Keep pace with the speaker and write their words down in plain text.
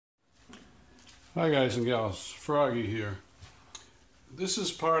Hi guys and gals, Froggy here. This is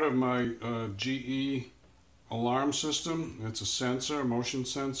part of my GE alarm system. It's a sensor, motion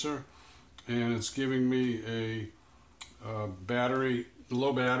sensor, and it's giving me a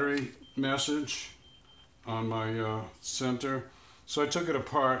low battery message on my center. So I took it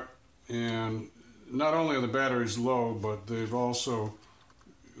apart, and not only are the batteries low, but they've also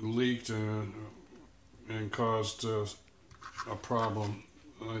leaked and caused a problem.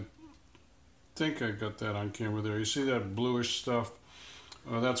 I think I got that on camera there. You see that bluish stuff?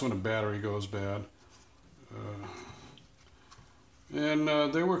 That's when a battery goes bad.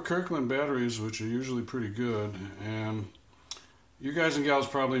 They were Kirkland batteries, which are usually pretty good. And you guys and gals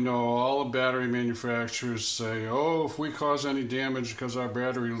probably know all the battery manufacturers say, oh, if we cause any damage because our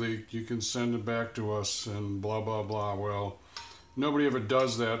battery leaked, you can send it back to us and blah, blah, blah. Well, nobody ever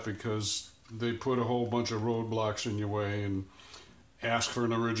does that because they put a whole bunch of roadblocks in your way and ask for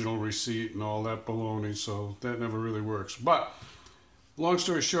an original receipt and all that baloney, so that never really works. But long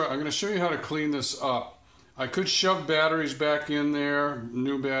story short, I'm going to show you how to clean this up. I could shove batteries back in there,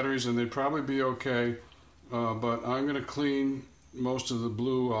 new batteries, and they'd probably be okay, but I'm going to clean most of the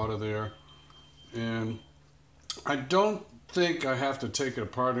blue out of there. And I don't think I have to take it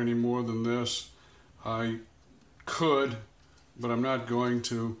apart any more than this. I could, but I'm not going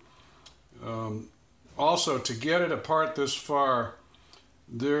to. Also, to get it apart this far,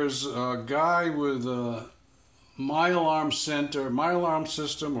 there's a guy with a My Alarm System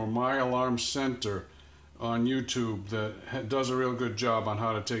or My Alarm Center on YouTube that does a real good job on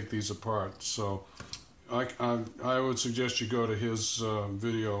how to take these apart. So I would suggest you go to his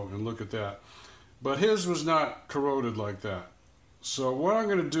video and look at that. But his was not corroded like that. So what I'm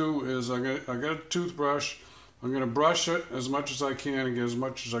going to do is I got a toothbrush. I'm going to brush it as much as I can and get as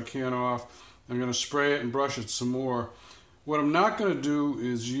much as I can off. I'm going to spray it and brush it some more. What I'm not going to do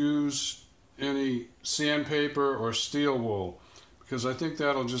is use any sandpaper or steel wool, because I think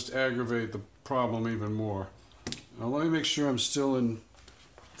that'll just aggravate the problem even more. Now let me make sure I'm still in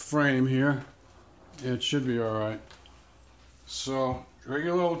frame here. It should be alright. So,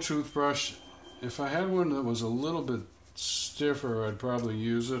 regular old toothbrush. If I had one that was a little bit stiffer, I'd probably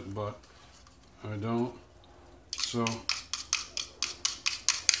use it, but I don't. So,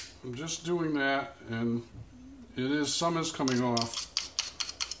 I'm just doing that, and some is coming off.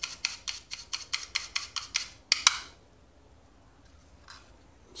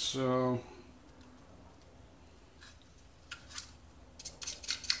 So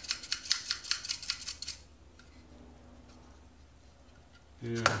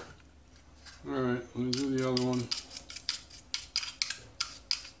yeah. Alright, let me do the other one.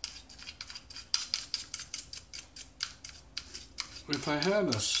 If I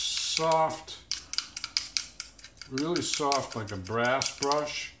had a soft, really soft, like a brass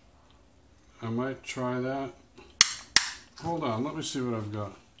brush, I might try that. Hold on, let me see what I've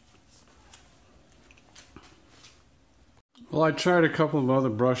got. Well, I tried a couple of other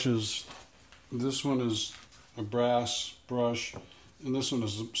brushes. This one is a brass brush, and this one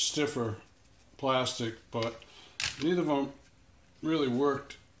is a stiffer plastic, but neither of them really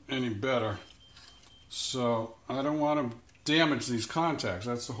worked any better. So I don't want to damage these contacts.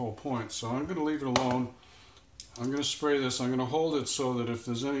 That's the whole point. So I'm going to leave it alone. I'm going to spray this. I'm going to hold it so that if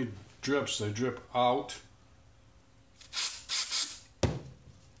there's any drips, they drip out.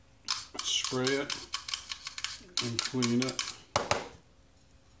 Spray it and clean it.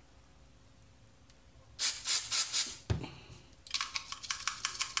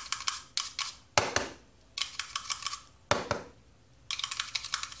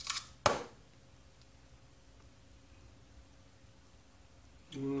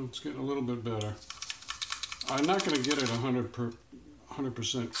 Well, it's getting a little bit better. I'm not going to get it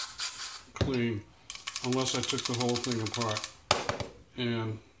 100% clean unless I took the whole thing apart,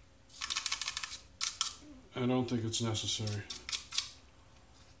 and I don't think it's necessary,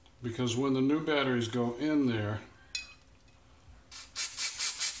 because when the new batteries go in there,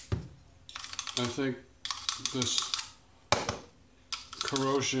 I think this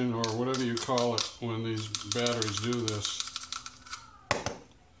corrosion, or whatever you call it when these batteries do this,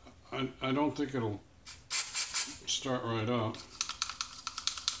 I don't think it'll start right up.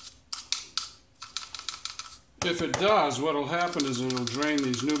 If it does, what will happen is it'll drain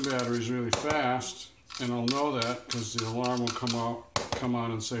these new batteries really fast, and I'll know that because the alarm will come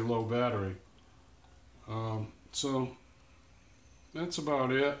on and say low battery. So that's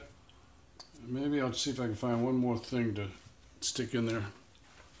about it. Maybe I'll see if I can find one more thing to stick in there.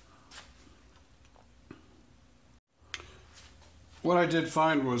 What I did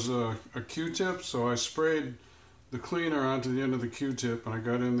find was a Q-tip, so I sprayed the cleaner onto the end of the Q-tip, and I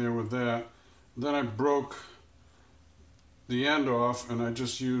got in there with that. then I broke the end off, and I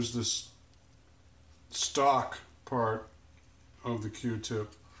just used this stock part of the Q-tip.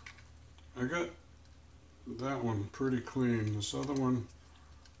 I got that one pretty clean. This other one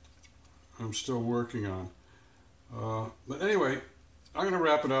I'm still working on. But anyway, I'm going to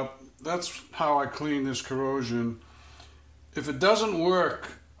wrap it up. That's how I clean this corrosion. If it doesn't work,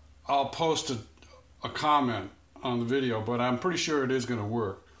 I'll post a comment on the video, but I'm pretty sure it is going to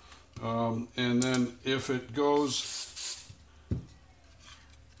work. And then if it goes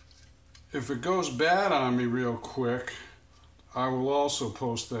bad on me real quick, I will also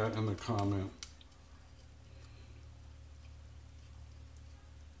post that in the comment.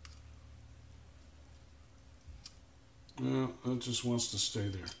 Well, it just wants to stay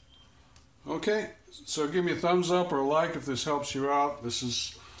there. Okay, so give me a thumbs up or a like if this helps you out. This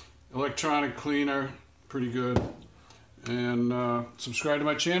is electronic cleaner, pretty good. And subscribe to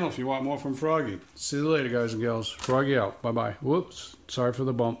my channel if you want more from Froggy. See you later, guys and gals. Froggy out. Bye-bye. Whoops. Sorry for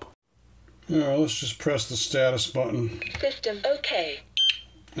the bump. Yeah, let's just press the status button. System okay.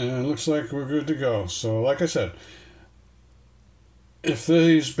 And it looks like we're good to go. So, like I said, if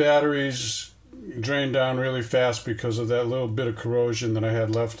these batteries drain down really fast because of that little bit of corrosion that I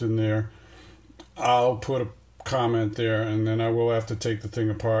had left in there, I'll put a comment there, and then I will have to take the thing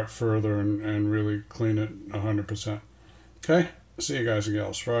apart further and really clean it 100%. Okay? See you guys and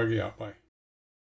gals. Froggy out. Bye.